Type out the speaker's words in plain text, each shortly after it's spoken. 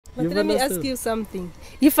But let me ask you something.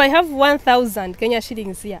 If I have 1,000 Kenya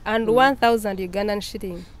shillings here and 1,000 Ugandan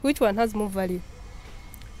shilling, which one has more value?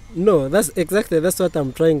 No, that's what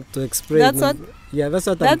I'm trying to explain. That's what? Yeah, that's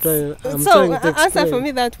what I'm trying to explain. Answer for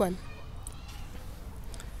me that one.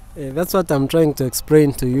 That's what I'm trying to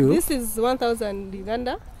explain to you. This is 1,000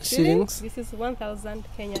 Uganda shillings. This is 1,000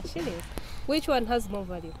 Kenya shillings. Which one has more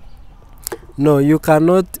value? No, you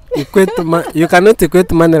cannot equate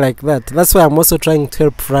money like that. That's why I'm also trying to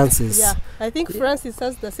help Francis. Yeah, I think Francis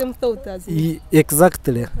has the same thought as you.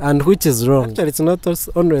 Exactly, and which is wrong. Actually, it's not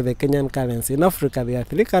only the Kenyan currency. In Africa, there are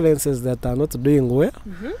 3 currencies that are not doing well.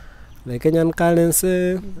 The Kenyan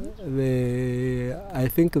currency, I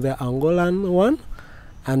think the Angolan one,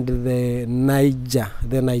 and the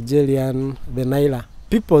Naira.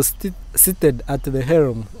 People seated at the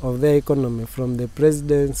helm of their economy, from the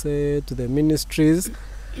presidency to the ministries.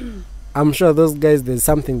 I'm sure those guys, there's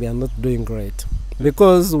something they are not doing right.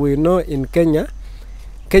 Because we know in Kenya,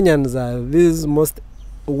 Kenyans are these most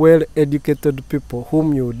well-educated people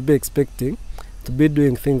whom you would be expecting to be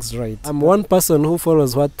doing things right. I'm one person who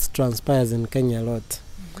follows what transpires in Kenya a lot.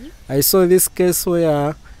 I saw this case where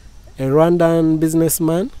a Rwandan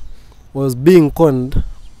businessman was being conned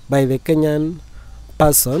by the Kenyan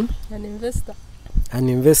person, an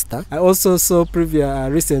investor. I also saw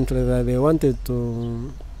recently that they wanted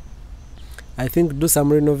to, I think, do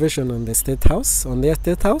some renovation on their state house,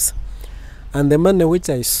 and the money which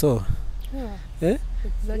I saw,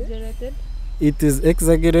 exaggerated. It is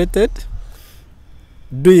exaggerated.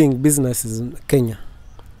 Doing businesses in Kenya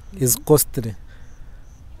is costly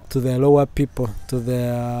to the lower people, to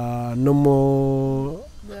the normal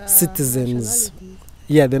citizens.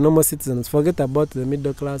 Yeah, the normal citizens. Forget about the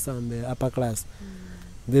middle class and the upper class.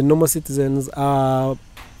 The normal citizens are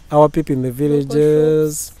our people in the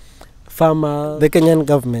villages, farmers. The Kenyan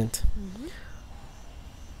government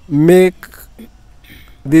make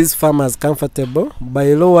these farmers comfortable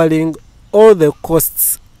by lowering all the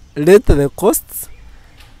costs. Let the costs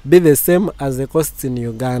be the same as the costs in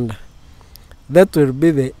Uganda. That will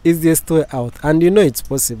be the easiest way out, and you know it's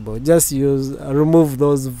possible. Just remove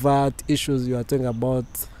those VAT issues you are talking about.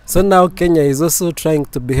 So now Kenya is also trying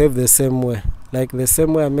to behave the same way, like the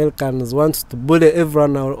same way Americans want to bully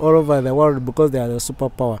everyone all over the world because they are the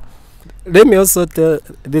superpower. Let me also tell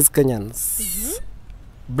these Kenyans,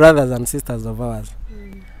 brothers and sisters of ours,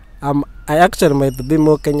 I actually might be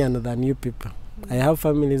more Kenyan than you people. I have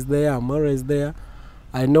families there. I'm always there.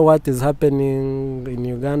 I know what is happening in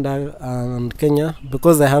Uganda and Kenya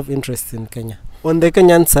because I have interest in Kenya. On the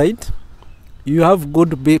Kenyan side, you have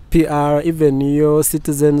good PR, even your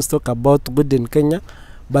citizens talk about good in Kenya,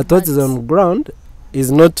 but what is on ground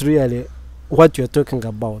is not really what you're talking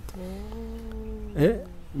about.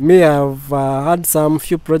 Me, I've had some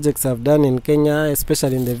few projects I've done in Kenya,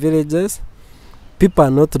 especially in the villages. People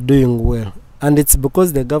are not doing well. And it's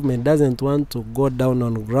because the government doesn't want to go down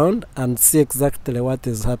on ground and see exactly what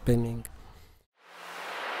is happening.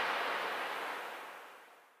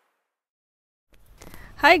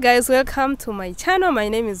 Hi guys, welcome to my channel. My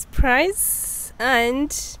name is Price,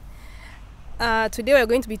 and today we're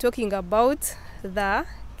going to be talking about the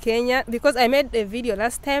Kenya, because I made a video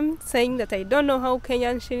last time saying that I don't know how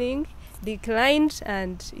Kenyan shilling declined,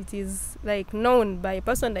 and it is like known by a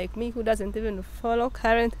person like me who doesn't even follow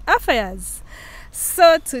current affairs.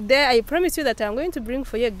 So today I promise you that I'm going to bring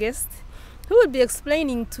for you a guest who will be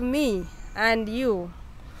explaining to me and you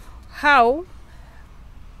how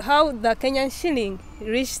the Kenyan shilling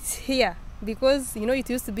reached here, because you know it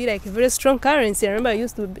used to be like a very strong currency. I remember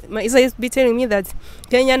my Isa used to be telling me that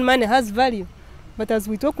Kenyan money has value, but as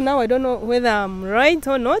we talk now, I don't know whether I'm right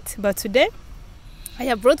or not. But today I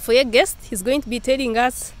have brought for you a guest. He's going to be telling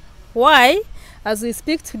us why, as we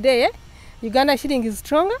speak today, Uganda shilling is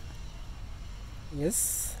stronger.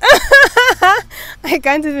 Yes. I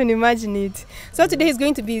can't even imagine it. So today he's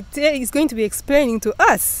going to be explaining to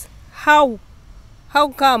us how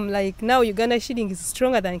come like now Uganda shilling is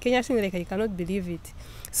stronger than Kenya shilling. Like I cannot believe it.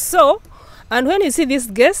 So, and when you see this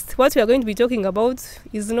guest, what we are going to be talking about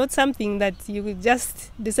is not something that you will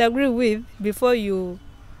just disagree with before you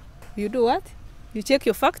do what? You check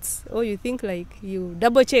your facts, or you think like you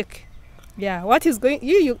double check. Yeah, what is going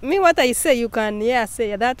me what I say you can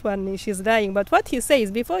say that one she's lying, but what he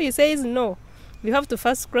says before he says no, you have to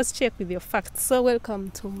first cross check with your facts. So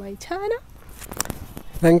welcome to my channel.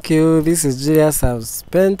 Thank you. This is Julius. I've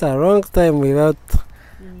spent a long time without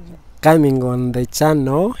coming on the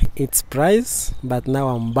channel. It's Price, but now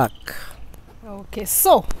I'm back. Okay,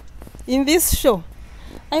 so in this show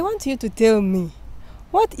I want you to tell me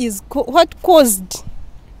what caused,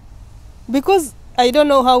 because I don't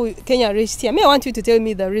know how Kenya reached here. I want you to tell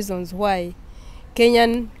me the reasons why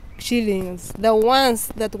Kenyan shillings, the ones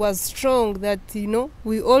that was strong, that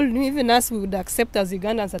we all knew, even us, we would accept as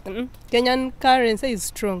Ugandans that Kenyan currency is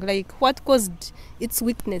strong. Like, what caused its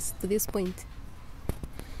weakness to this point?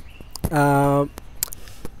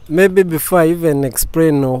 Maybe before I even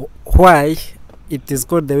explain why it is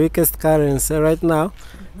called the weakest currency right now,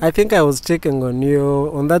 I think I was checking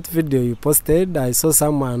on that video you posted. I saw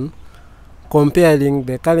someone comparing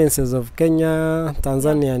the currencies of Kenya,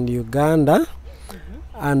 Tanzania, and Uganda,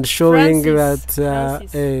 and showing that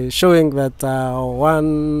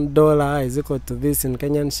 $1 is equal to this in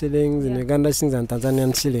Kenyan shillings, in Uganda shillings, and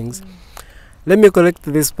Tanzanian shillings. Let me correct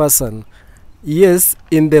this person. Yes,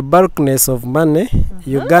 in the bulkness of money,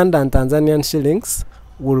 Uganda and Tanzanian shillings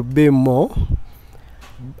will be more.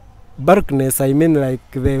 Bulkness, I mean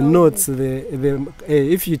like the notes.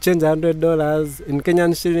 If you change $100 in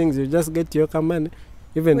Kenyan shillings, you just get your money,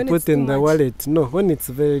 even when put in the wallet. No, when it's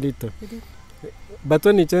very little. But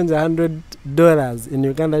when you change $100 in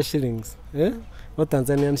Uganda shillings, or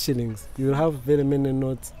Tanzanian shillings, you will have very many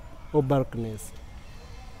notes or bulkness.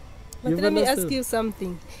 But let me ask you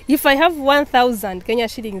something. If I have 1,000 Kenya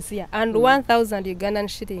shillings here and 1,000 Ugandan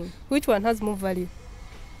shillings, which one has more value?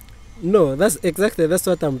 No, that's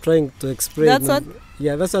what I'm trying to explain. That's what?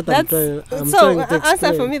 Yeah, that's what I'm trying to explain.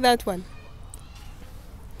 Answer for me that one.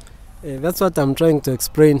 That's what I'm trying to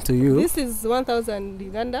explain to you. This is 1,000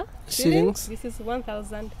 Uganda shillings. This is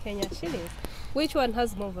 1,000 Kenya shillings. Which one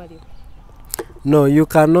has more value? No, you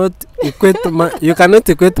cannot equate you cannot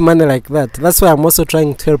equate money like that. That's why I'm also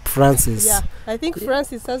trying to help Francis. Yeah, I think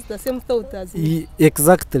Francis has the same thought as you.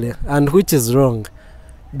 Exactly, and which is wrong,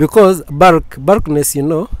 because bulkness,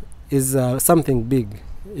 is something big.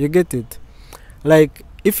 You get it? Like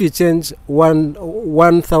if you change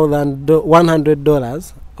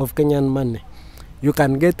 $100 of Kenyan money, you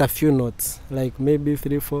can get a few notes, like maybe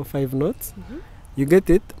 3, 4, 5 notes. You get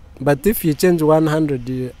it? But if you change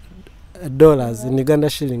 $100 in Uganda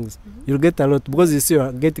shillings, you'll get a lot, because you see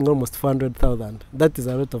you're getting almost 400,000. That is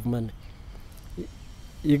a lot of money.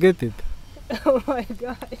 You get it? Oh my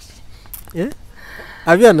gosh. Yeah?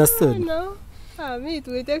 Have you understood? No. Me, it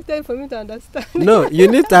will take time for me to understand. No, you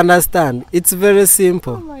need to understand. It's very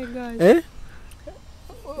simple. Oh my gosh.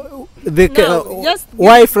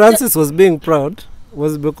 Why Francis was being proud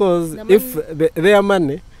was because if their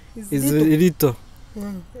money is little,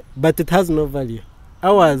 but it has no value.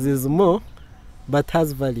 Ours is more, but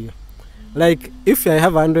has value. Like if I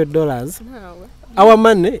have $100, our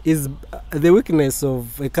money is the weakness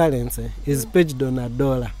of a currency is paged on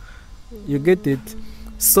 $1. You get it?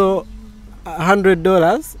 So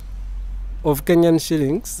 $100 of Kenyan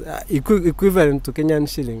shillings, equivalent to Kenyan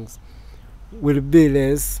shillings, will be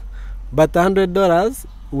less, but $100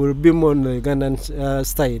 will be more on the Ugandan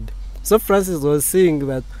side. So Francis was saying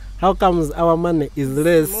that how comes our money is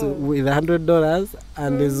less with $100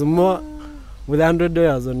 and is more with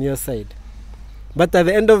 $100 on your side? But at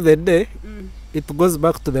the end of the day, it goes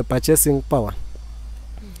back to the purchasing power.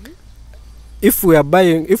 If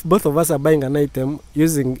both of us are buying an item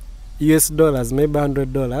using US dollars, maybe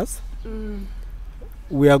 $100,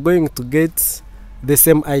 we are going to get the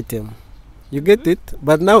same item. You get it?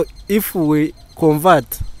 But now if we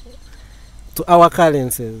convert to our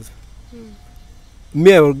currencies,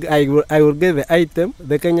 me, I will get the item.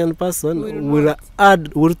 The Kenyan person will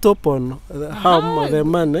top on how the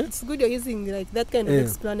money. It's good you're using like that kind of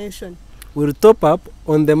explanation. Will top up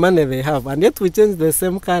on the money they have, and yet we change the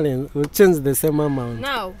same currency. We change the same amount.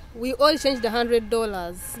 Now we all change the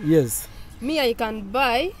 $100. Yes. Me, I can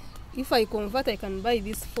buy. If I convert, I can buy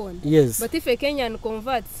this phone. Yes. But if a Kenyan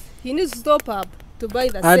converts, he needs to top up to buy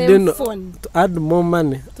the same phone. To add more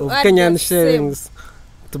money of Kenyan shillings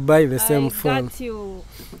to buy the same phone. Got you.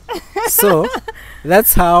 So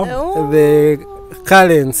that's how the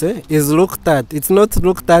currency is looked at. It's not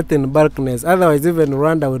looked at in bulkness. Otherwise, even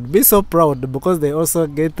Rwanda would be so proud because they also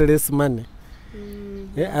get less money,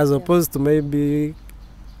 as opposed to maybe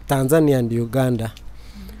Tanzania and Uganda,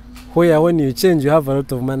 where when you change, you have a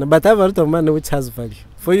lot of money, but have a lot of money which has value.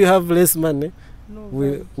 For you have less money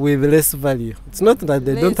with less value. It's not that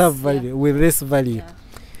they don't have value, with less value. Yeah.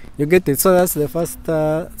 You get it? So that's the first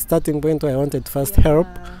starting point where I wanted to first help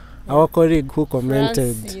our colleague who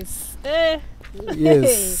commented.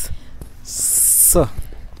 Yes. So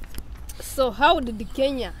how did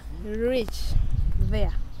Kenya reach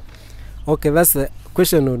there? Okay, that's the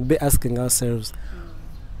question we'll be asking ourselves.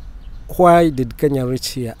 Why did Kenya reach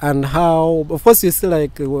here? And how? Of course, you see,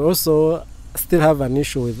 like, we also still have an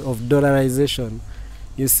issue of dollarization.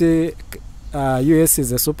 You see, US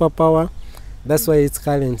is a superpower. That's why its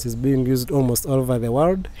currency is being used almost all over the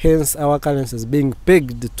world. Hence, our currency is being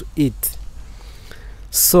pegged to it.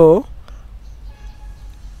 So,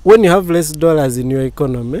 when you have less dollars in your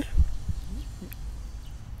economy,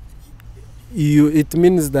 it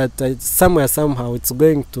means that somehow it's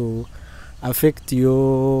going to affect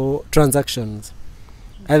your transactions.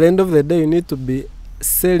 At the end of the day, you need to be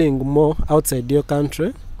selling more outside your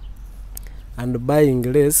country and buying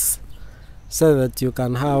less, so that you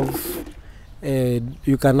can have a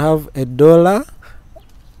dollar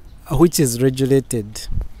which is regulated.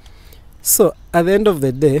 So at the end of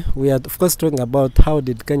the day, we are of course talking about how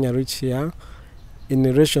did Kenya reach here in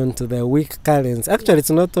relation to the weak currency. Actually,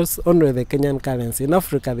 it's not only the Kenyan currency. In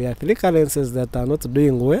Africa, there are 3 currencies that are not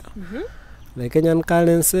doing well. The Kenyan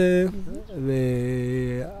currency,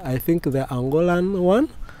 I think the Angolan one,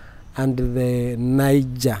 and the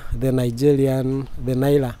Naira.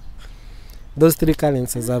 Those 3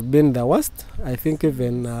 currencies have been the worst, I think,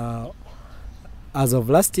 even as of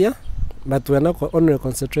last year. But we're not only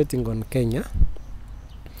concentrating on Kenya.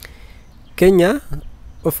 Kenya,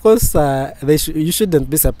 of course, you shouldn't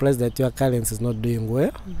be surprised that your currency is not doing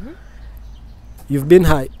well. You've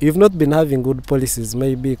not been having good policies,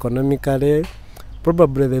 maybe economically.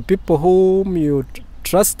 Probably the people whom you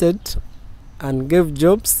trusted and gave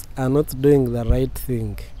jobs are not doing the right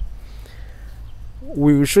thing.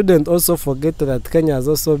 We shouldn't also forget that Kenya has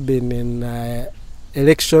also been in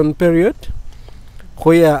election period,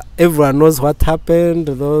 where everyone knows what happened,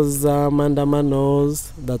 those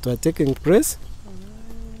mandamanos that were taking place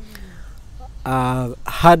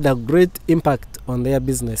had a great impact on their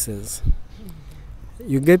businesses.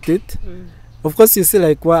 You get it? Of course, you see,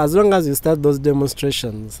 like, well, as long as you start those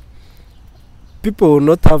demonstrations, people will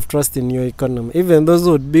not have trust in your economy. Even those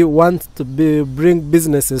who would want to bring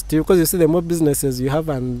businesses to you, because you see, the more businesses you have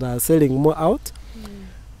and selling more out,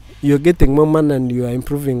 you're getting more money and you are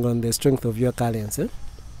improving on the strength of your currency.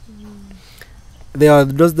 There are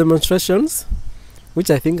those demonstrations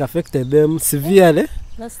which I think affected them severely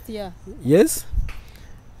last year. Yes.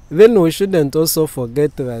 Then we shouldn't also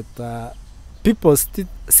forget that people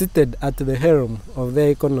seated at the helm of their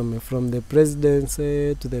economy, from the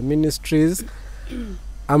presidency to the ministries,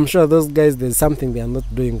 I'm sure those guys, there's something they are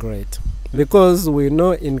not doing right. Because we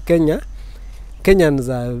know in Kenya, Kenyans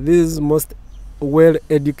are these most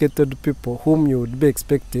well-educated people whom you would be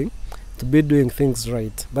expecting to be doing things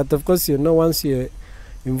right. But of course, you know, once you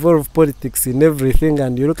involve politics in everything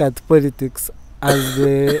and you look at politics as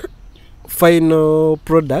the final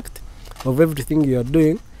product of everything you are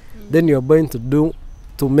doing, then you're going to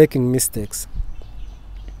making mistakes.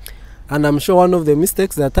 And I'm sure one of the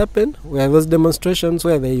mistakes that happened were those demonstrations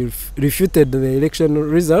where they refuted the election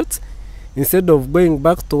results. Instead of going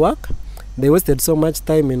back to work, they wasted so much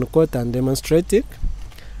time in court and demonstrating.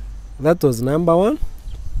 That was number one.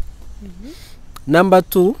 Number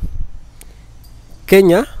two,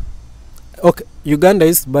 Kenya. Okay, Uganda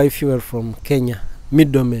used to buy fuel from Kenya,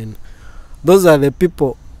 middlemen. Those are the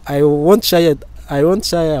people. I won't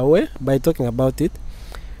shy away by talking about it.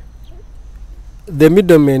 The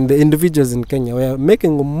middlemen, the individuals in Kenya, were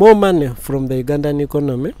making more money from the Ugandan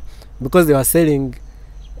economy because they were selling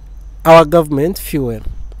our government fuel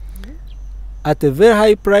at a very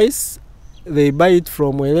high price. They buy it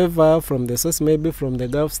from wherever, from the source, maybe from the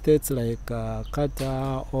Gulf states like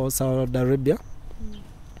Qatar or Saudi Arabia.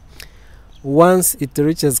 Once it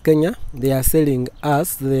reaches Kenya, they are selling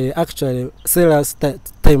us, they actually sell us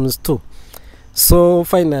times 2. So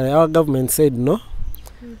finally our government said no,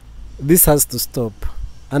 this has to stop.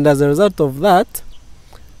 And as a result of that,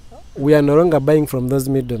 we are no longer buying from those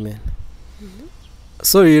middlemen.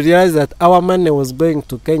 So you realize that our money was going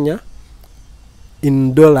to Kenya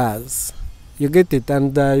in dollars. You get it?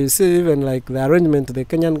 And you see, even like the arrangement the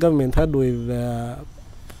Kenyan government had with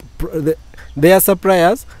their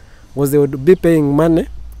suppliers was they would be paying money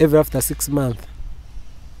every after 6 months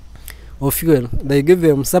of fuel. They give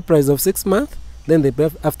them supplies of 6 months, then they pay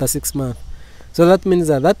after 6 months. So that means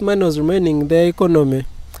that money was remaining in their economy.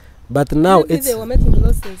 But now Maybe they were making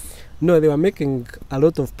losses. No, they were making a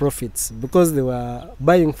lot of profits because they were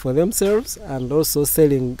buying for themselves and also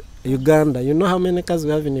selling Uganda. You know how many cars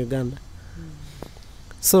we have in Uganda?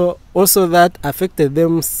 So also that affected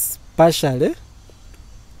them partially.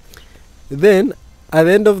 Then at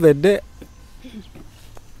the end of the day,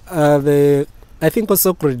 I think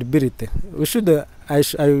also credibility. We should. I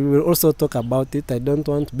will also talk about it. I don't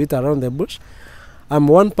want to beat around the bush. I'm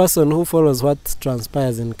one person who follows what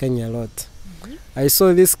transpires in Kenya a lot. I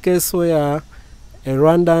saw this case where a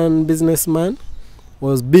Rwandan businessman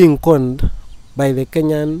was being conned by the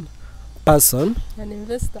Kenyan person, an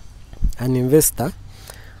investor,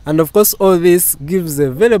 And of course, all this gives a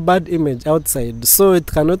very bad image outside, so it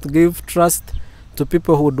cannot give trust to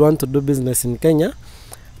people who would want to do business in Kenya.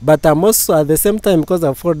 But I'm also at the same time, because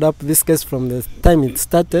I've followed up this case from the time it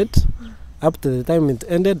started up to the time it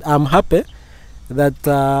ended, I'm happy that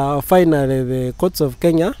finally the courts of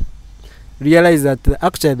Kenya realized that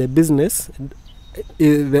actually the business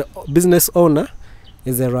owner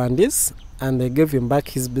is a Rwandese, and they gave him back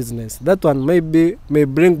his business. That one may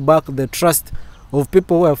bring back the trust of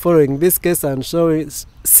people who are following this case and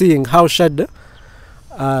seeing how shadow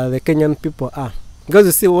the Kenyan people are. Because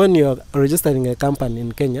you see, when you're registering a company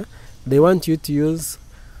in Kenya, they want you to use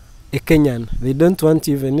a Kenyan. They don't want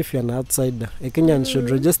you, even if you're an outsider, a Kenyan should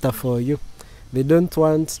register for you. They don't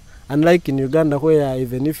want, unlike in Uganda, where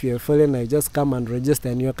even if you're a foreigner, you just come and register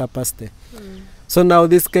in your capacity. So now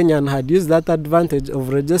this Kenyan had used that advantage of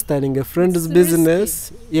registering a friend's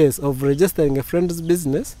business. Yes, of registering a friend's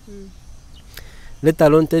business. Let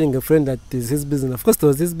alone telling a friend that it is his business. Of course, it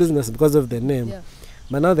was his business because of the name. Yeah.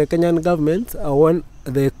 But now the Kenyan government, when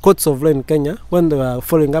the courts of law in Kenya, when they were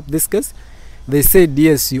following up this case, they said,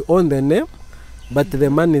 yes, you own the name, but the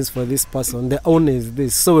money is for this person. The owner is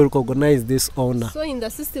this. So we recognize this owner. So in the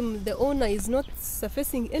system, the owner is not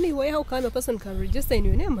surfacing anyway. How come a person can register in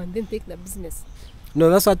your name and then take the business? No,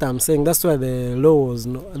 that's what I'm saying. That's where the law was.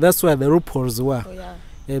 That's where the loopholes were. Oh,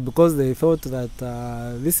 yeah. Because they thought that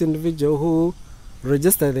this individual who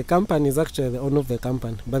registered the company is actually the owner of the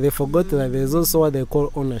company, but they forgot that there's also what they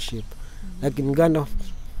call ownership. Like in Ghana,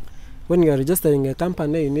 when you are registering a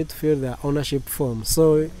company, you need to fill the ownership form.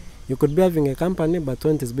 So you could be having a company, but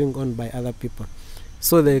when it is being owned by other people.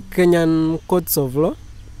 So the Kenyan courts of law,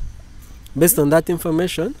 based on that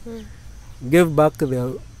information, gave back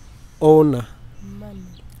the owner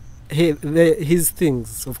his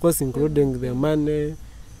things, of course, including the money,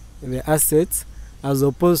 the assets, as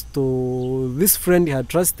opposed to this friend he had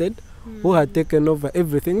trusted, who had taken over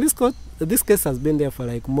everything. This case has been there for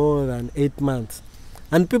like more than 8 months,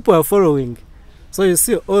 and people are following. So you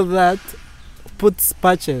see, all that puts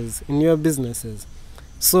patches in your businesses,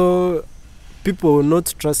 so people will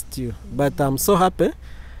not trust you. But I'm so happy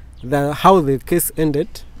that how the case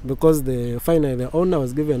ended, because finally the owner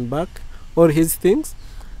was given back all his things,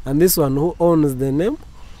 and this one who owns the name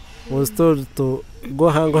was told to go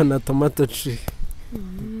hang on a tomato tree.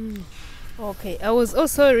 Okay, I was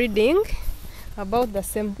also reading about the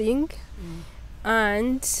same thing,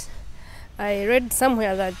 and I read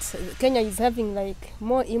somewhere that Kenya is having like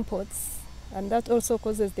more imports, and that also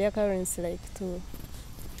causes their currency like to...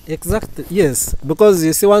 Exactly, yes, because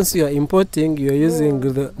you see, once you are importing, you are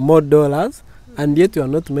using more dollars, and yet you are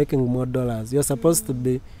not making more dollars. You're supposed to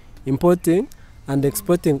be importing and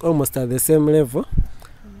exporting almost at the same level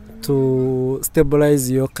to stabilize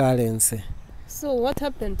your currency. So what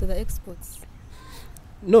happened to the exports?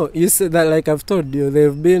 No, you see that, like I've told you,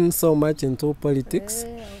 they've been so much into politics.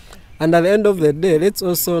 Okay. And at the end of the day, let's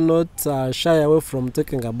also not shy away from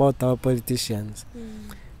talking about our politicians.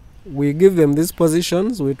 We give them these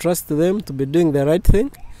positions, we trust them to be doing the right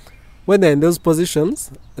thing. When they're in those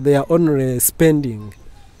positions, they are only spending.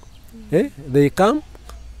 They come,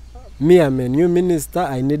 me, I'm a new minister,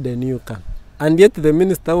 I need a new car. And yet the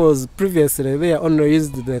minister was previously there, only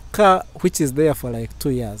used the car which is there for like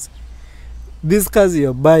 2 years. These cars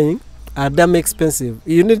you're buying are damn expensive.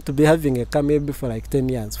 You need to be having a car maybe for like 10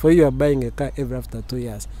 years. For you are buying a car every after 2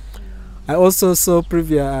 years. I also saw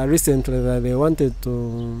recently that they wanted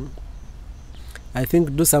to, I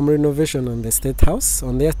think, do some renovation on the State House,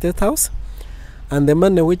 on their State House. And the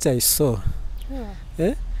money which I saw,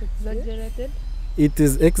 exaggerated? It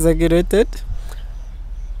is exaggerated.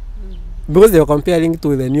 Because they are comparing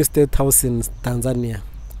to the new State House in Tanzania.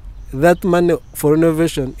 That money for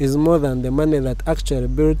renovation is more than the money that actually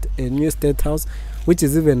built a new State House, which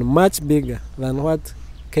is even much bigger than what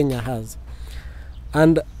Kenya has.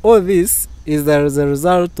 And all this is as a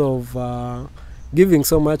result of giving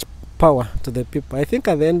so much power to the people. I think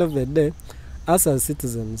at the end of the day, us as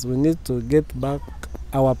citizens, we need to get back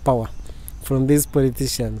our power from these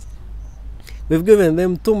politicians. We've given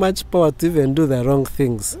them too much power to even do the wrong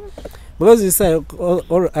things. Because you say,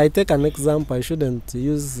 or I take an example, I shouldn't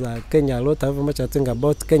use Kenya a lot, however much I think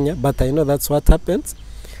about Kenya, but I know that's what happens.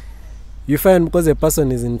 You find because a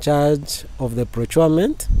person is in charge of the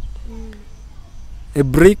procurement, a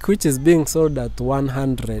brick which is being sold at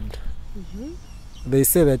 100, they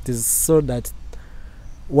say that is sold at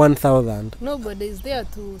 1,000. Nobody is there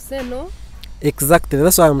to say no. Exactly,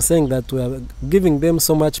 that's why I'm saying that we are giving them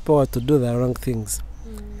so much power to do the wrong things.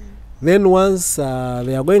 Then once they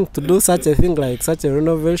are going to do such a thing like such a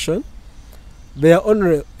renovation, they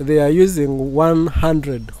are using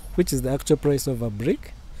 100, which is the actual price of a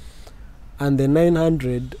brick, and the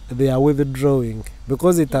 900 they are withdrawing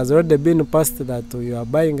because it has already been passed that you are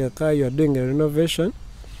buying a car, you are doing a renovation.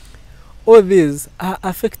 All these are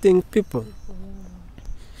affecting people.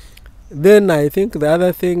 Then I think the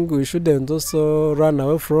other thing we shouldn't also run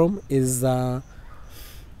away from is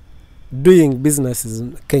doing businesses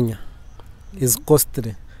in Kenya is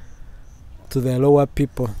costly to the lower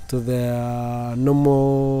people, to the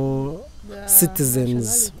normal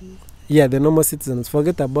citizens. Yeah, the normal citizens.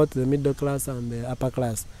 Forget about the middle class and the upper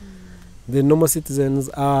class. The normal citizens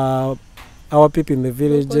are our people in the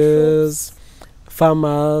villages,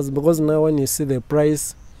 farmers, because now when you see the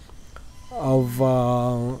price of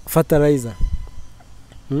fertilizer,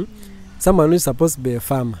 someone who is supposed to be a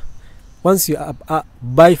farmer, once you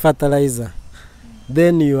buy fertilizer,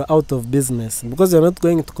 then you're out of business because you're not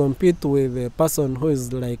going to compete with a person who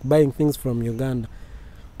is like buying things from Uganda.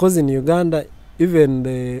 Because in Uganda,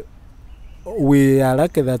 even we are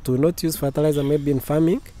lucky that we not use fertilizer maybe in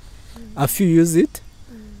farming. A few use it.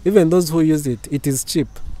 Even those who use it, it is cheap.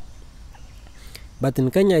 But in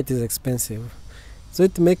Kenya, it is expensive. So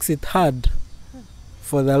it makes it hard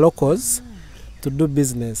for the locals to do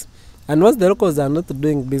business. And once the locals are not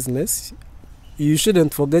doing business, you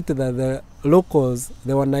shouldn't forget that the locals,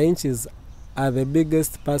 the wananchis, are the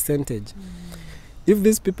biggest percentage. If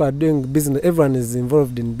these people are doing business, everyone is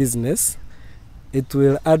involved in business, it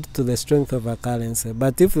will add to the strength of our currency.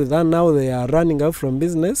 But if now they are running out from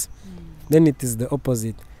business, then it is the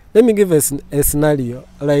opposite. Let me give a scenario.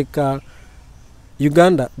 Like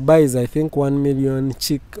Uganda buys, I think, 1 million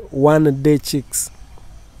one-day chicks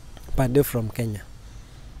per day from Kenya.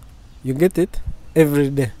 You get it? Every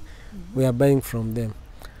day we are buying from them.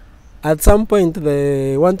 At some point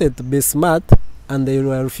they wanted to be smart and they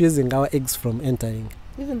were refusing our eggs from entering.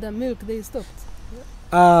 Even the milk they stopped.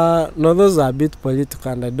 No, those are a bit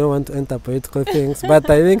political and I don't want to enter political things, but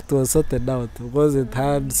I think it was sorted out because it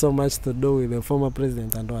had so much to do with the former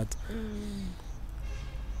president and what.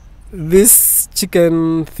 This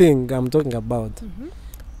chicken thing I'm talking about,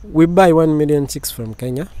 we buy 1 million chicks from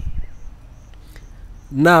Kenya.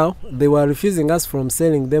 Now they were refusing us from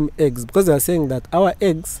selling them eggs because they are saying that our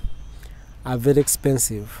eggs are very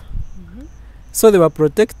expensive. So they were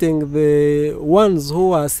protecting the ones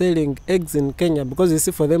who are selling eggs in Kenya because you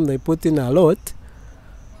see for them they put in a lot,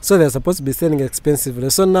 so they're supposed to be selling expensively.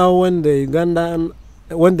 So now when the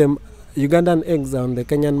Ugandan eggs are on the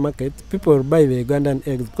Kenyan market, people will buy the Ugandan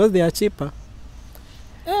eggs because they are cheaper.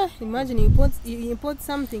 Imagine you import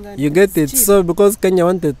something and you get it. Cheap. So because Kenya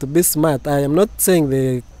wanted to be smart, I am not saying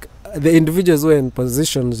the individuals who were in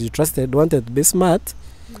positions you trusted wanted to be smart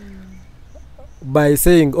by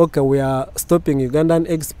saying, okay, we are stopping Ugandan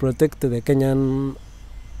eggs to protect the Kenyan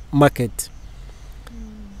market.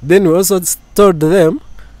 Then we also told them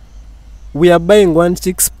we are buying 1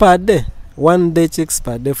 chicks per day, 1 day chicks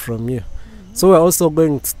per day from you. So we're also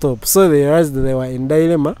going to stop. So they realized they were in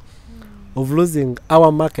dilemma of losing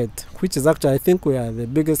our market, which is actually, I think we are the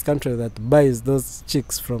biggest country that buys those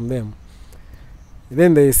chicks from them.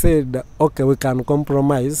 Then they said, okay, we can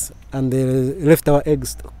compromise, and they left our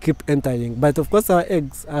eggs to keep entering. But of course our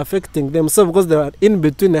eggs are affecting them. So because they are in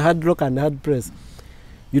between a hard rock and a hard press,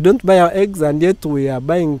 you don't buy our eggs and yet we are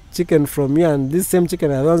buying chicken from you, and this same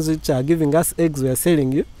chicken are the ones which are giving us eggs we are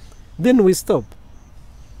selling you, then we stop.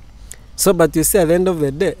 So but you see at the end of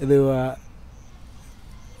the day, they were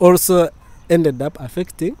also ended up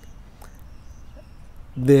affecting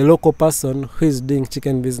the local person who is doing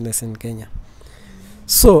chicken business in Kenya.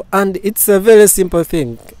 So, and it's a very simple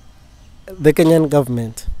thing. The Kenyan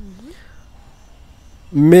government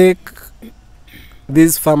make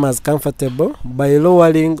these farmers comfortable by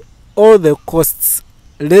lowering all the costs.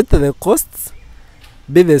 Let the costs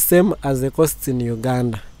be the same as the costs in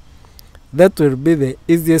Uganda. That will be the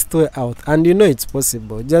easiest way out, and you know it's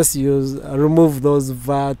possible. Just remove those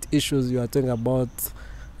VAT issues you are talking about.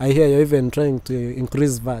 I hear you're even trying to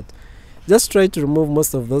increase VAT. Just try to remove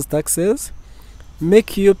most of those taxes.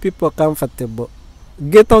 Make you people comfortable.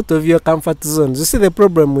 Get out of your comfort zones. You see the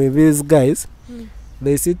problem with these guys?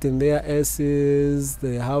 They sit in their ACs,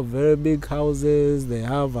 they have very big houses, they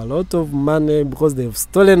have a lot of money because they've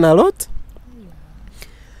stolen a lot.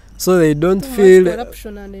 So they don't feel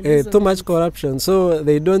too much corruption. So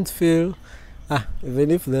they don't feel,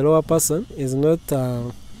 even if the lower person is not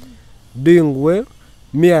doing well,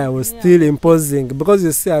 me, I was still imposing. Because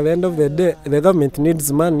you see, at the end of the day, the government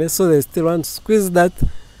needs money, so they still want to squeeze that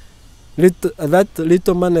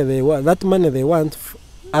little money they want, that money they want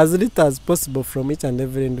as little as possible from each and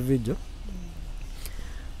every individual,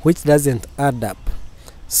 which doesn't add up.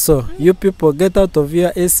 So you people get out of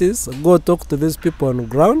your ACs, go talk to these people on the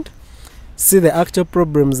ground, see the actual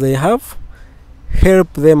problems they have,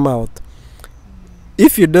 help them out.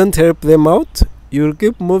 If you don't help them out, you'll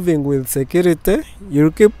keep moving with security,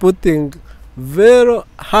 you'll keep putting very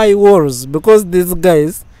high walls, because these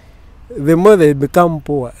guys, the more they become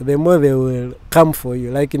poor, the more they will come for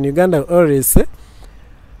you. Like in Uganda, always say,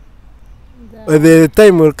 the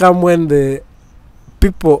time will come when the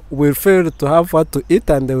people will fail to have what to eat,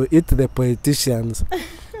 and they will eat the politicians.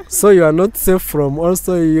 So you are not safe from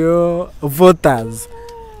also your voters.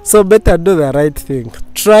 So better do the right thing.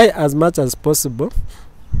 Try as much as possible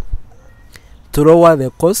to lower the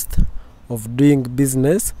cost of doing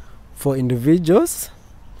business for individuals.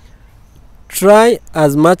 Try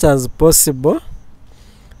as much as possible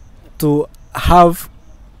to have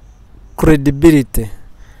credibility.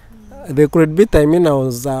 The credibility, I mean,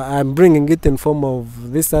 I'm bringing it in form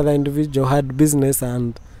of this other individual had business,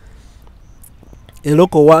 and a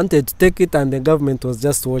local wanted to take it, and the government was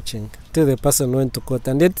just watching till the person went to court.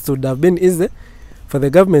 And it would have been easy for the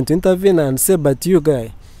government to intervene and say, but you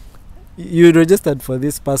guy, you registered for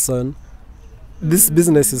this person, this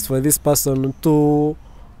business is for this person, to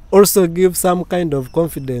also give some kind of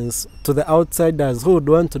confidence to the outsiders who would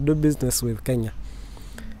want to do business with Kenya.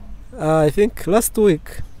 I think last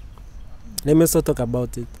week, let me also talk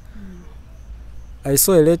about it. I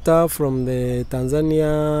saw a letter from the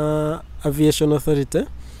Tanzania Aviation Authority,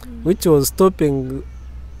 which was stopping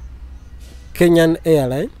Kenyan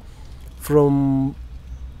Airline from,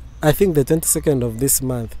 I think, the 22nd of this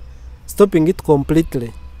month, stopping it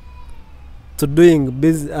completely to doing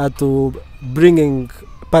to bringing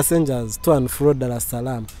passengers to and fro Dar es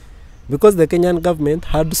Salaam, because the Kenyan government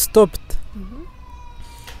had stopped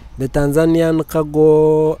the Tanzanian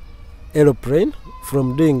cargo aeroplane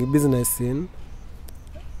from doing business in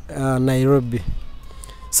Nairobi.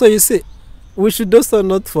 So you see, we should also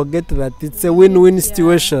not forget that it's a win-win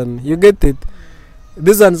situation. You get it?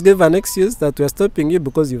 These ones give an excuse that we are stopping you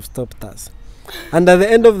because you've stopped us. And at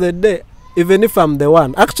the end of the day, even if I'm the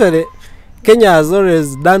one, actually, Kenya has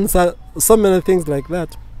always done so many things like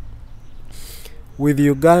that with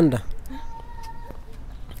Uganda.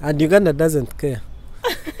 And Uganda doesn't care.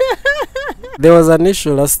 There was an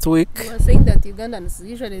issue last week. You were saying that Ugandans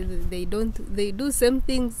usually they do same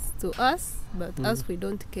things to us, but us we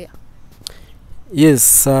don't care.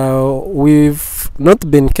 Yes, we've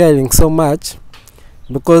not been caring so much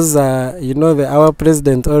because you know, our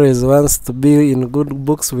president always wants to be in good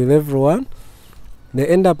books with everyone. They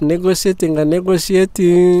end up negotiating and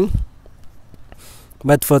negotiating.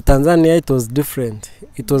 But for Tanzania, it was different.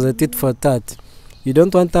 It was a tit for tat. You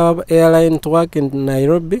don't want our airline to work in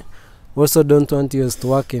Nairobi, also don't want yours to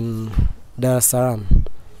work in Dar es Salaam.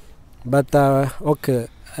 But okay,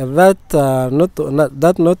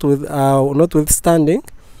 notwithstanding,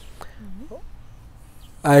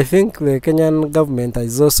 I think the Kenyan government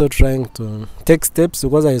is also trying to take steps,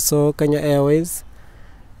 because I saw Kenya Airways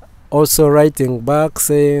also writing back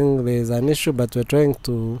saying there is an issue, but we're trying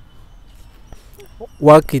to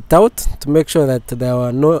work it out to make sure that there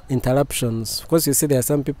were no interruptions. Because you see, there are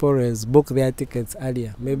some people who book their tickets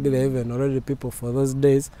earlier. Maybe they even already people for those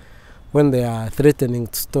days when they are threatening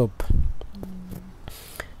to stop.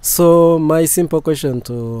 So my simple question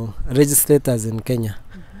to legislators in Kenya,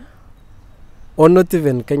 or not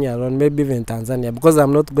even Kenya alone, maybe even Tanzania, because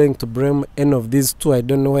I'm not going to blame any of these two. I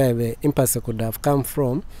don't know where the impasse could have come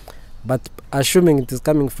from, but assuming it is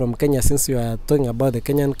coming from Kenya, since you are talking about the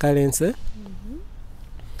Kenyan currency,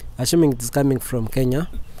 assuming it is coming from Kenya,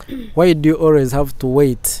 why do you always have to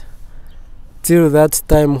wait till that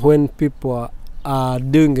time when people are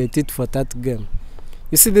doing a tit for tat game?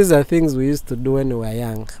 You see, these are things we used to do when we were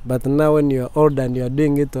young, but now when you're old and you're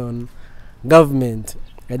doing it on government,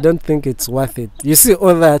 I don't think it's worth it. You see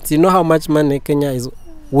all that, you know how much money Kenya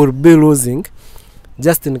will be losing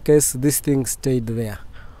just in case this thing stayed there.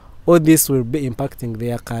 All this will be impacting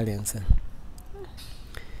their currency.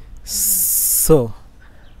 So,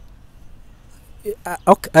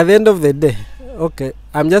 okay, at the end of the day, okay,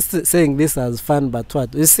 I'm just saying this as fun, but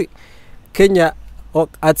what? You see, Kenya,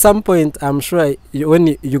 at some point, I'm sure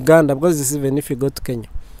when Uganda, because even if you go to Kenya,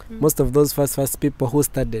 most of those first people who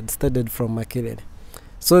studied from Makerere.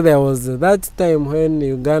 So there was that time when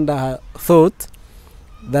Uganda thought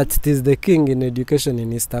that it is the king in education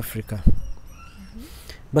in East Africa.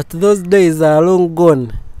 But those days are long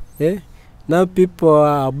gone. Now people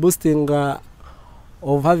are boasting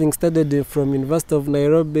of having studied from University of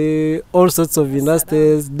Nairobi, all sorts of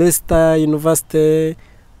universities, Daystar University.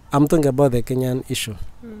 I'm talking about the Kenyan issue.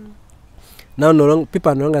 Now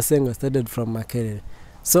people are no longer saying I studied from Makerere.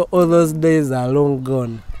 So all those days are long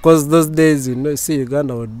gone. Because those days, you know, see,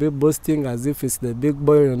 Uganda would be boasting as if it's the big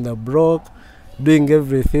boy on the block, doing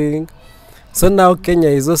everything. So now Kenya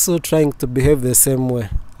is also trying to behave the same way.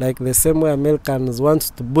 Like the same way Americans want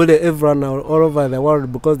to bully everyone all over the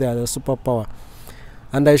world because they are the superpower.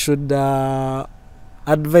 And I should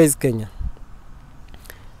advise Kenya.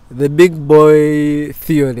 The big boy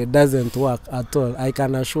theory doesn't work at all, I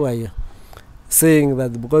can assure you. Saying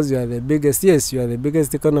that because you are the biggest, yes, you are the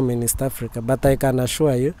biggest economy in East Africa, but I can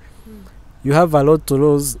assure you, you have a lot to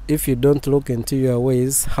lose if you don't look into your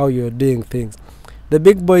ways, how you're doing things. The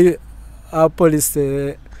big boy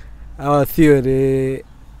policy, our theory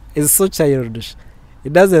is so childish.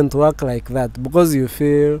 It doesn't work like that because you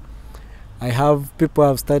feel I have people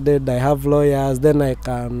I've studied, I have lawyers, then I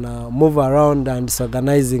can move around and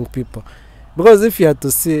disorganizing people. Because if you have to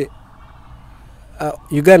see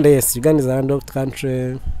Uganda, yes, Uganda is a undeveloped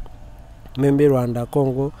country, maybe Rwanda,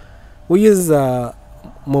 Congo. We use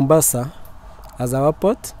Mombasa as our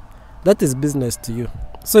port. That is business to you.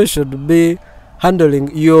 So you should be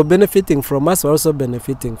handling, you're benefiting from us, we're also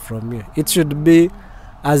benefiting from you. It should be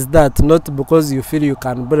as that, not because you feel you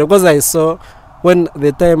can. But because I saw when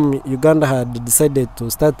the time Uganda had decided to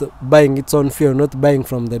start buying its own fuel, not buying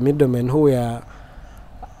from the middlemen who were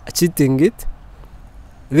cheating it,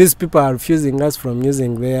 these people are refusing us from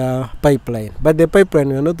using their pipeline. But the pipeline,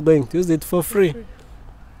 we are not going to use it for free.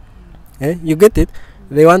 You get it?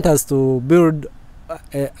 They want us to build,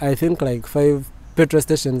 I think, like 5 petrol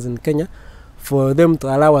stations in Kenya for them to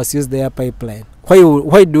allow us use their pipeline.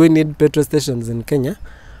 Why do we need petrol stations in Kenya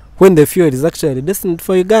when the fuel is actually destined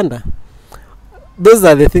for Uganda? Those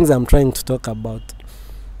are the things I'm trying to talk about.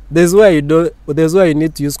 There's why you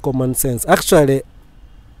need to use common sense. Actually,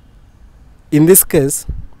 in this case,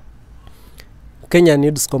 Kenya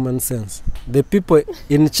needs common sense. The people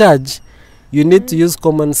in charge, you need to use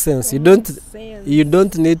common sense. You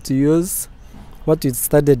don't need to use what you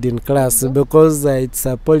studied in class because it's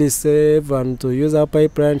a policy and to use our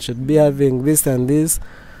pipeline should be having this and this.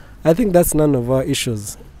 I think that's none of our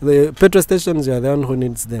issues. The petrol stations, you are the one who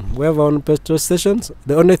needs them. We have our own petrol stations.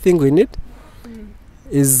 The only thing we need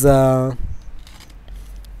is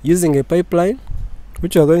using a pipeline,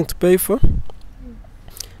 which we are going to pay for,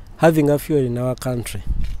 having a fuel in our country.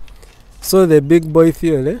 So the big boy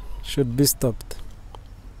theory should be stopped.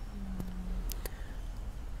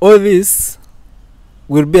 All this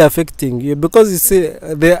will be affecting you because you see,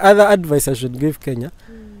 the other advice I should give Kenya,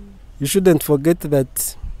 you shouldn't forget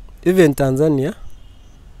that even Tanzania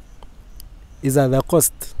is at the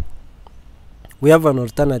coast. We have an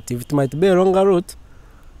alternative. It might be a longer route,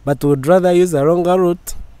 but we would rather use a longer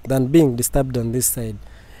route than being disturbed on this side.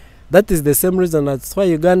 That is the same reason that's why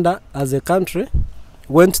Uganda as a country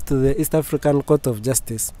went to the East African Court of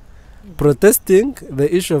Justice protesting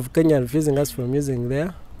the issue of Kenya refusing us from using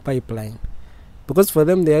their pipeline. Because for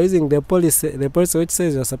them they are using the policy which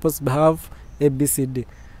says you're supposed to have ABCD.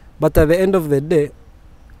 But at the end of the day,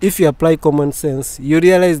 if you apply common sense, you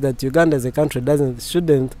realize that Uganda as a country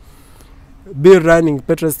shouldn't be running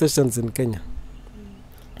petrol stations in Kenya.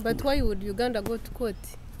 But why would Uganda go to court?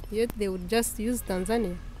 Yet they would just use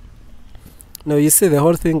Tanzania. No, you see, the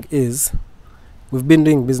whole thing is we've been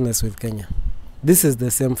doing business with Kenya. This is the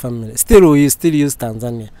same family. Still, we still use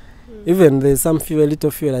Tanzania. Even there's some fuel, little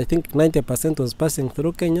fuel. I think 90% was passing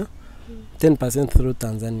through Kenya, 10% through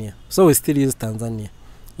Tanzania. So we still use Tanzania.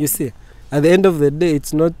 You see, at the end of the day,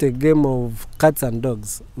 it's not a game of cats and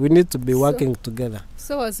dogs. We need to be working together.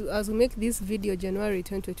 So as we make this video January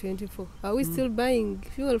 2024, are we still buying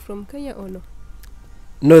fuel from Kenya or no?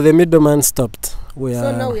 No, the middleman stopped.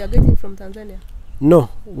 So now we are getting from Tanzania? No,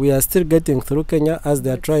 we are still getting through Kenya as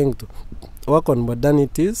they are trying to work on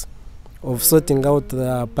modernities of sorting out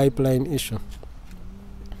the pipeline issue.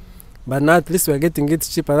 But now at least we are getting it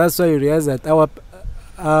cheaper. That's why you realize that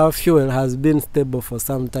our fuel has been stable for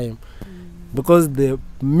some time. Because the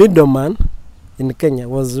middleman in Kenya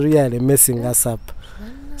was really messing us up.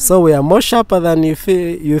 So we are more sharper than you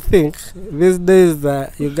think. These days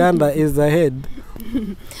Uganda is ahead.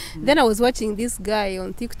 Then I was watching this guy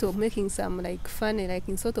on TikTok making some like funny, like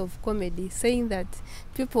in sort of comedy, saying that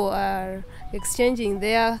people are exchanging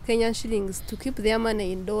their Kenyan shillings to keep their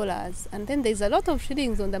money in dollars. And then there's a lot of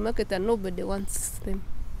shillings on the market and nobody wants them.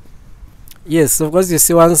 Yes, of course, you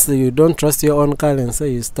see, once you don't trust your own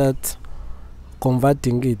currency, you start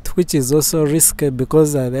converting it, which is also risky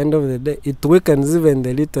because at the end of the day, it weakens even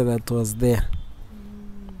the little that was there.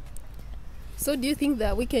 So do you think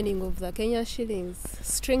the weakening of the Kenyan shillings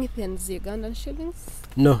strengthens the Ugandan shillings?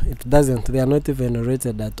 No, it doesn't. They are not even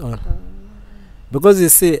rated at all. Because you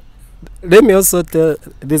see, let me also tell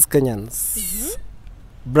these Kenyans,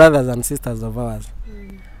 brothers and sisters of ours,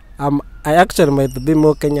 I actually might be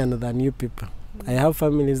more Kenyan than you people. I have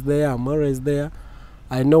families there, I'm always there.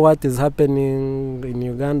 I know what is happening in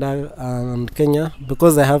Uganda and Kenya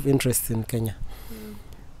because I have interest in Kenya.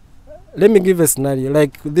 Let me give a scenario.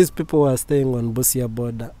 Like these people who are staying on Busia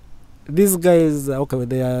border. These guys, okay,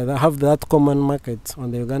 they have that common market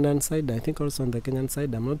on the Ugandan side. I think also on the Kenyan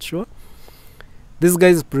side. I'm not sure. These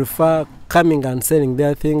guys prefer coming and selling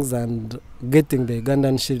their things and getting the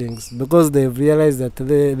Ugandan shillings because they've realized that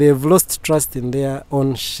they've lost trust in their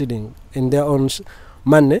own shilling, in their own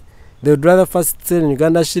money. They would rather first sell in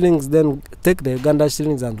Uganda shillings, then take the Uganda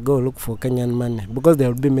shillings and go look for Kenyan money because they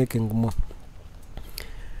will be making more.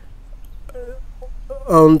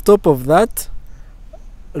 On top of that,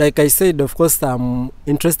 like I said, of course, I'm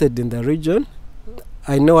interested in the region.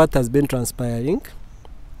 I know what has been transpiring.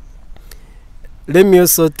 Let me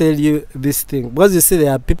also tell you this thing, because you see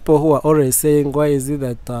there are people who are already saying, why is it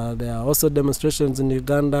that there are also demonstrations in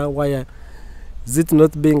Uganda? Why is it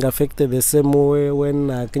not being affected the same way when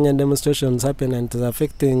Kenyan demonstrations happen and it is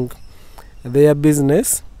affecting their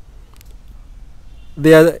business?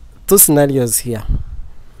 There are two scenarios here.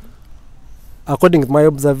 According to my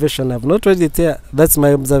observation, I've not read it here, that's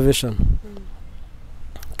my observation.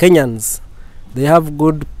 Kenyans, they have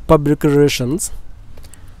good public relations,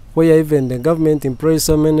 where even the government employs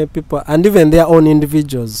so many people, and even their own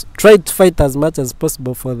individuals try to fight as much as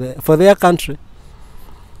possible for their country.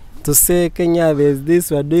 To say, Kenya, there's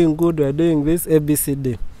this, we're doing good, we're doing this,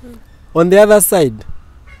 ABCD. On the other side,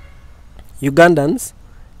 Ugandans,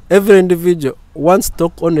 every individual wants to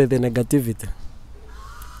talk only the negativity.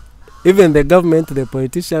 Even the government, the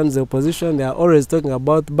politicians, the opposition, they are always talking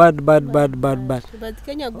about bad. But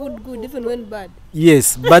Kenya good, even when bad.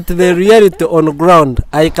 Yes, but the reality on ground,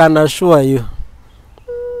 I can assure you,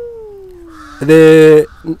 the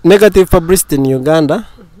negative publicity in Uganda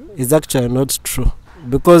is actually not true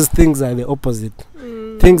because things are the opposite.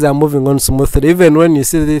 Things are moving on smoothly. Even when you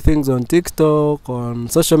see the things on TikTok, on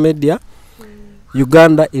social media,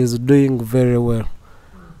 Uganda is doing very well.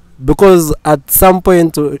 Because at some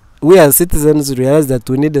point, we as citizens realized that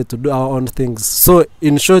we needed to do our own things. So,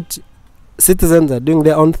 in short, citizens are doing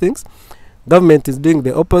their own things. Government is doing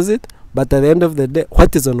the opposite. But at the end of the day,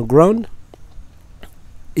 what is on the ground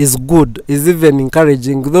is good, is even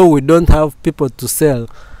encouraging. Though we don't have people to sell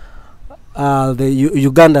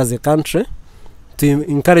Uganda as a country, to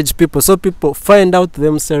encourage people. So people find out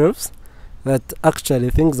themselves that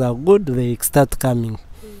actually things are good, they start coming.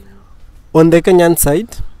 On the Kenyan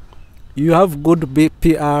side, you have good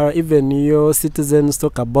PR, even your citizens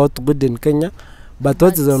talk about good in Kenya, but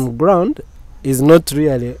what is on ground is not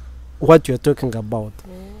really what you're talking about.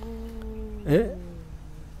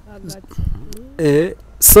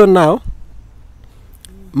 So now,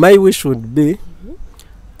 my wish would be,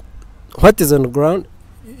 what is on ground,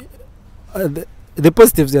 the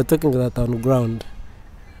positives you're talking about on ground,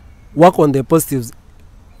 work on the positives,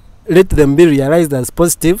 let them be realized as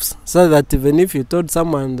positives, so that even if you told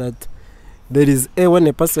someone that there is A, when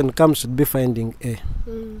a person comes, should be finding A.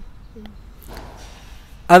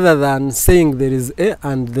 Other than saying there is A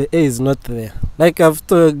and the A is not there. Like I've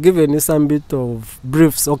given you some bit of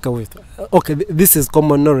briefs. Okay, this is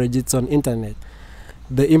common knowledge. It's on internet.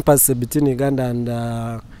 The impasse between Uganda and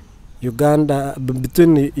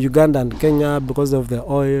between Uganda and Kenya because of the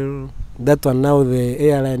oil. That one now, the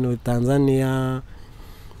airline with Tanzania.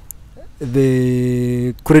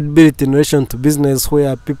 The credibility in relation to business,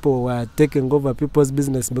 where people were taking over people's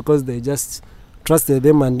business because they just trusted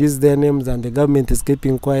them and used their names, and the government is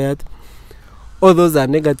keeping quiet. All those are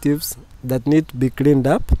negatives that need to be cleaned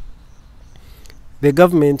up. The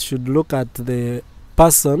government should look at the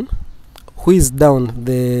person who is down,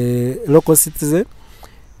 the local citizen.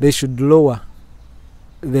 They should lower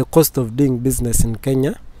the cost of doing business in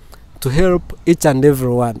Kenya to help each and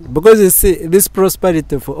everyone. Because you see, this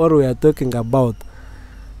prosperity for all we are talking about,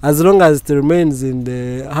 as long as it remains in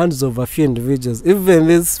the hands of a few individuals, even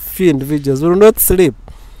these few individuals will not sleep.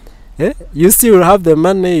 You still have the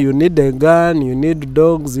money, you need a gun, you need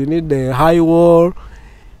dogs, you need a high wall,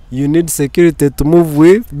 you need security to move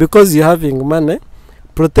with, because you're having money,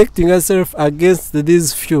 protecting yourself against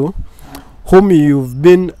these few whom you've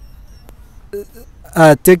been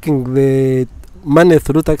taking the money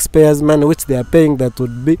through taxpayers' money, which they are paying, that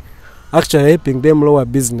would be actually helping them lower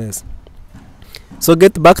business. So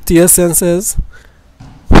get back to your senses,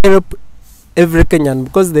 help every Kenyan,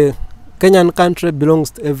 because the Kenyan country belongs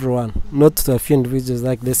to everyone, not to a few individuals.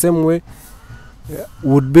 Like the same way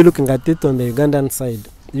would be looking at it on the Ugandan side.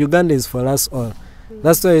 Uganda is for us all.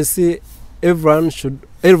 That's why you see everyone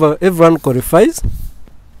qualifies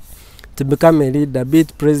to become a leader, be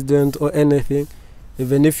it president or anything,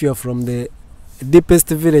 even if you're from the deepest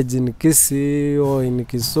village in Kisii or in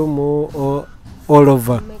Kisumu or all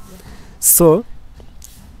over. So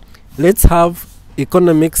let's have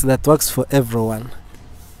economics that works for everyone.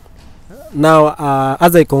 Now,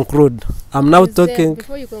 as I conclude, I'm now talking.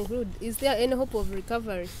 Before you conclude, is there any hope of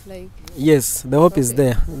recovery? Like, yes, the hope is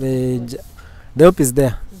there. The hope is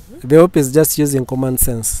there. The hope is just using common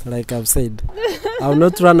sense, like I've said. I'll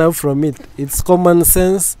not run out from it. It's common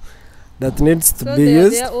sense that needs to be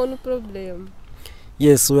used. Their own problem.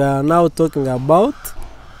 Yes, we are now talking about.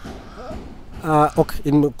 Okay,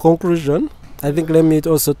 in conclusion, I think let me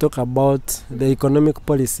also talk about the economic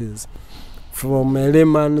policies from a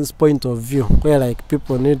layman's point of view, where like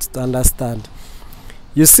people need to understand.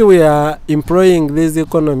 You see, we are employing these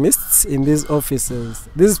economists in these offices.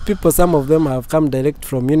 These people, some of them have come direct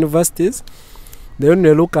from universities. They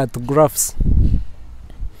only look at graphs.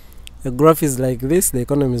 A graph is like this, the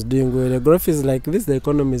economy is doing well. A graph is like this, the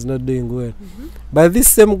economy is not doing well. But these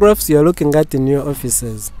same graphs you are looking at in your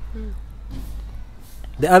offices,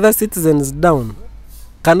 the other citizens down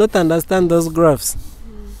cannot understand those graphs.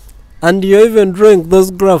 And you're even drawing those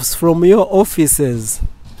graphs from your offices.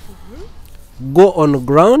 Go on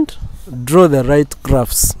ground, draw the right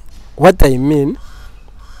graphs. What I mean,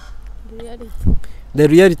 the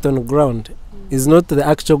reality on ground is not the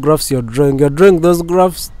actual graphs you're drawing. You're drawing those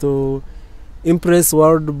graphs to impress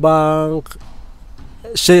World Bank,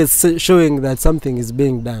 showing that something is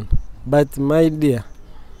being done. But my dear,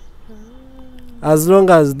 as long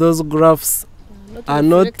as those graphs are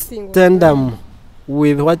not tandem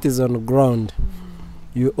with what is on ground,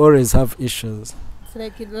 you always have issues. It's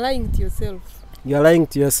like lying to yourself. You're lying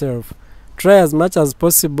to yourself. Try as much as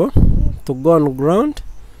possible to go on ground,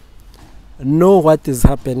 know what is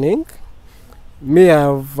happening. Me,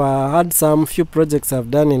 I've had some few projects I've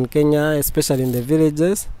done in Kenya, especially in the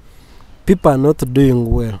villages. People are not doing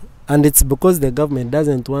well, and it's because the government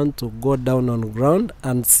doesn't want to go down on ground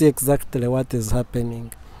and see exactly what is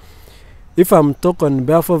happening. If I'm talking on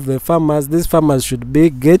behalf of the farmers, these farmers should be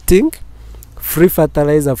getting free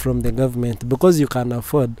fertilizer from the government, because you can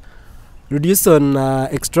afford. Reduce on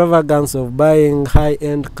extravagance of buying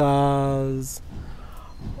high-end cars,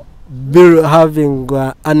 having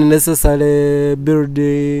unnecessary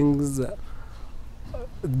buildings,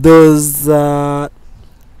 those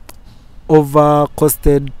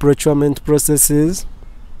over-costed procurement processes.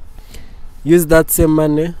 Use that same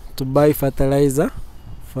money to buy fertilizer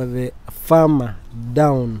for the farmer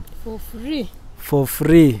down for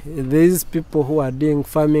free. These people who are doing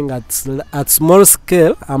farming at small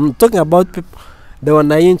scale, I'm talking about people, the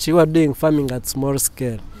wananchi who are doing farming at small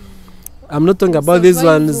scale. I'm not talking about these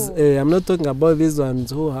ones. I'm not talking about these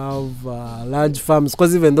ones who have large farms,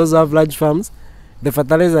 because even those who have large farms, the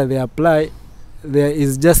fertilizer they apply there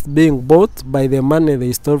is just being bought by the money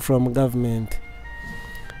they stole from government.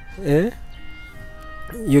 You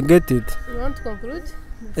get it? You want to conclude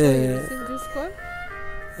before you receive this call?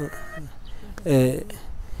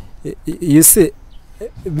 You see,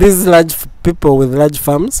 these large people with large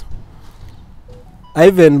farms are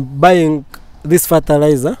even buying this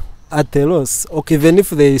fertilizer at a loss. Okay, even if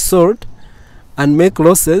they sold and make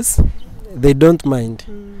losses, they don't mind,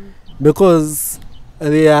 because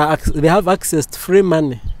they have access to free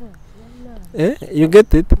money. You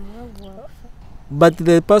get it? But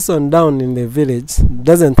the person down in the village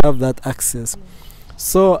doesn't have that access.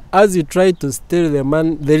 So as you try to steal the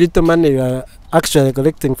little money you are actually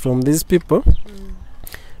collecting from these people,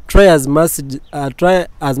 try as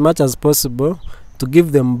much as possible to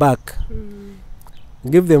give them back.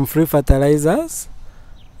 Give them free fertilizers.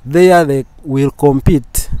 There they will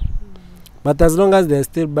compete. But as long as they're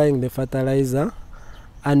still buying the fertilizer,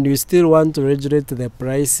 and you still want to regulate the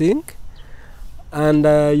pricing, and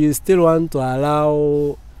you still want to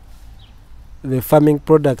allow the farming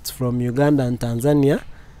products from Uganda and Tanzania,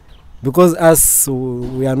 because us,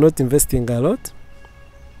 we are not investing a lot,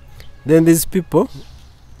 then these people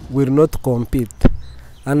will not compete.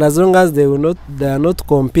 And as long as they are not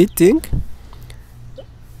competing,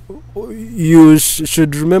 you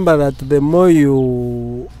should remember that the more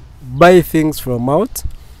you buy things from out,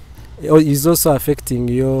 is also affecting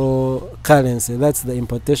your currency. That's the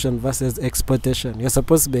importation versus exportation. You're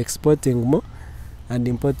supposed to be exporting more and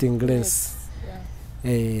importing less.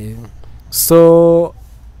 Yes. So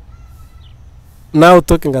now,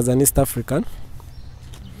 talking as an East African,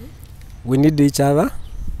 we need each other.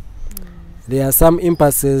 There are some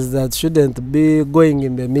impasses that shouldn't be going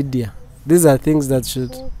in the media. These are things that should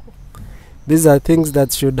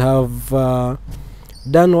have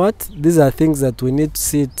done what? These are things that we need to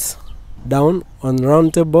sit down on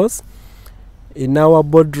round tables in our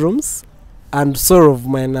boardrooms and sort of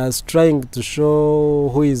minus trying to show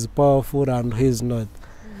who is powerful and who is not.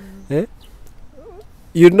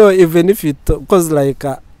 You know, even if you because like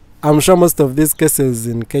I'm sure most of these cases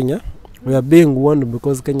in Kenya, we are being warned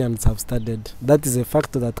because Kenyans have studied. That is a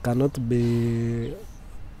factor that cannot be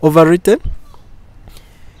overwritten.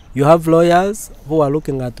 You have lawyers who are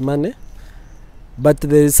looking at money, but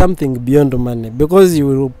there is something beyond money, because you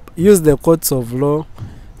will use the courts of law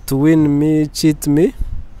to win me, cheat me.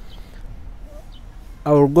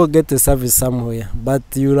 I will go get a service somewhere, but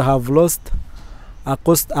you will have lost a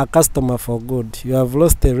customer for good. You have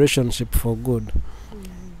lost a relationship for good.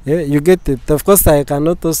 Yeah, you get it. Of course, I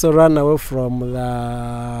cannot also run away from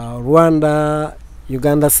the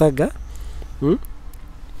Rwanda-Uganda saga.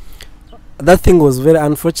 That thing was very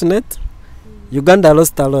unfortunate. Uganda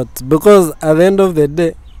lost a lot, because at the end of the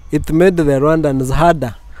day, it made the Rwandans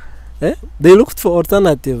harder. They looked for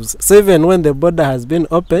alternatives. So even when the border has been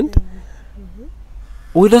opened,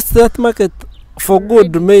 we lost that market for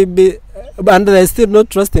good, maybe, and they're still not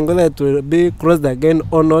trusting whether it will be crossed again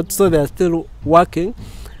or not. So they're still working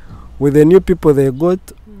with the new people they got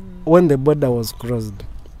when the border was crossed.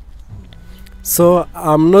 So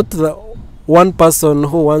I'm not the one person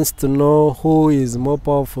who wants to know who is more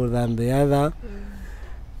powerful than the other.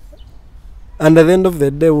 And at the end of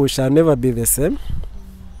the day, we shall never be the same.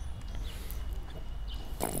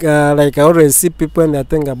 Like I always see people when they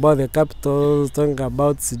think about the capitals, talking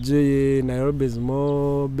about Sijui, Nairobi is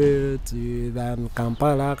more built than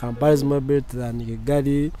Kampala, Kampala is more built than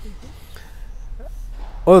Kigali.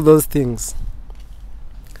 All those things,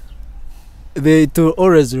 they to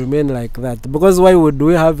always remain like that. Because why would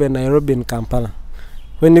we have a Nairobi in Kampala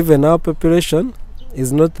when even our population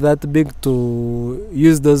is not that big to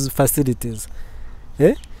use those facilities?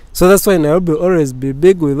 So that's why Nairobi will always be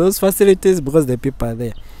big with those facilities, because the people are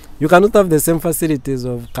there. You cannot have the same facilities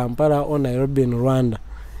of Kampala or Nairobi in Rwanda.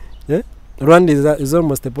 Rwanda is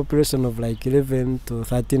almost a population of like 11 to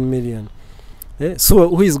 13 million. So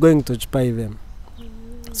who is going to occupy them?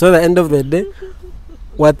 So at the end of the day,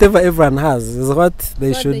 whatever everyone has is what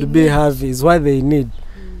they should be having, is what they need.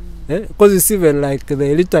 Because you see, even like the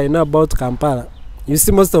little I know about Kampala, you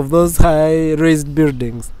see most of those high-raised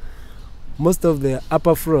buildings, most of the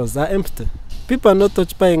upper floors are empty. People are not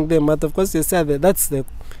occupying them, but of course you say that that's the...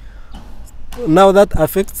 Now that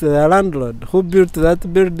affects the landlord who built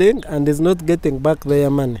that building and is not getting back their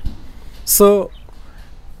money. So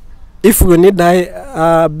if we need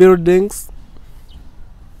high buildings,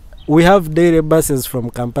 we have daily buses from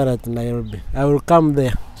Kampala to Nairobi. I will come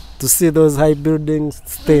there to see those high buildings,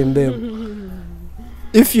 stay in them.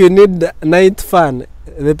 If you need night fun,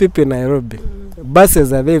 the people in Nairobi,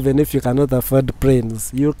 buses are there even if you cannot afford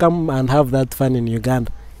planes. You come and have that fun in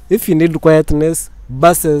Uganda. If you need quietness,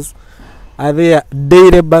 buses are there,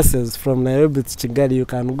 daily buses from Nairobi to Kigali. You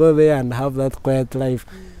can go there and have that quiet life.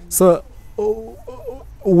 So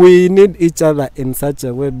we need each other in such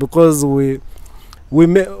a way, because we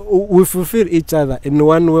fulfill each other in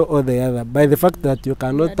one way or the other by the fact that you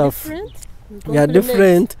cannot have... We are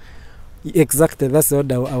different. Exactly, that's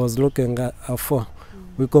what I was looking for.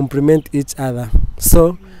 We complement each other.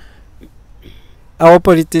 So our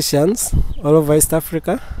politicians all over East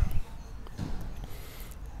Africa,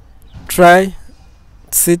 try,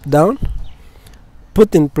 sit down,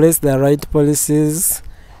 put in place the right policies.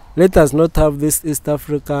 Let us not have this East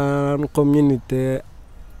African community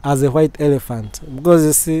as a white elephant, because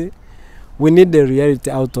you see, we need the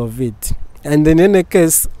reality out of it. And in any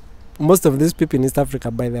case, most of these people in East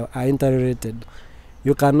Africa, by the way, are interrelated.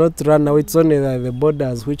 You cannot run away. It's only the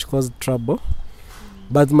borders which cause trouble,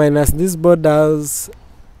 but minus these borders,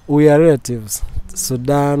 we are relatives.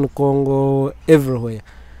 Sudan, Congo, everywhere,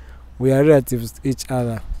 we are relatives to each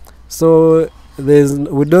other. So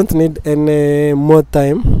we don't need any more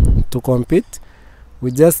time to compete. We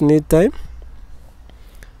just need time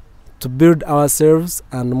to build ourselves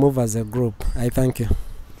and move as a group. I thank you.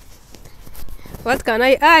 What can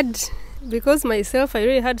I add? Because myself, I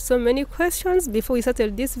really had so many questions before we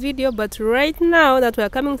started this video, but right now that we are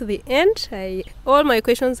coming to the end, all my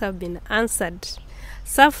questions have been answered.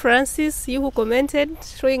 Sir Francis, you who commented,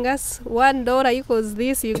 showing us $1 equals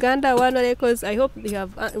this, Uganda $1 equals, I hope we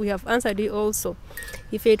have answered you also.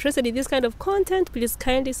 If you're interested in this kind of content, please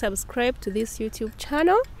kindly subscribe to this YouTube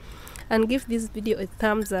channel and give this video a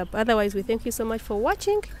thumbs up. Otherwise, we thank you so much for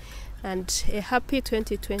watching, and a happy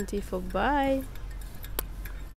 2020. Bye.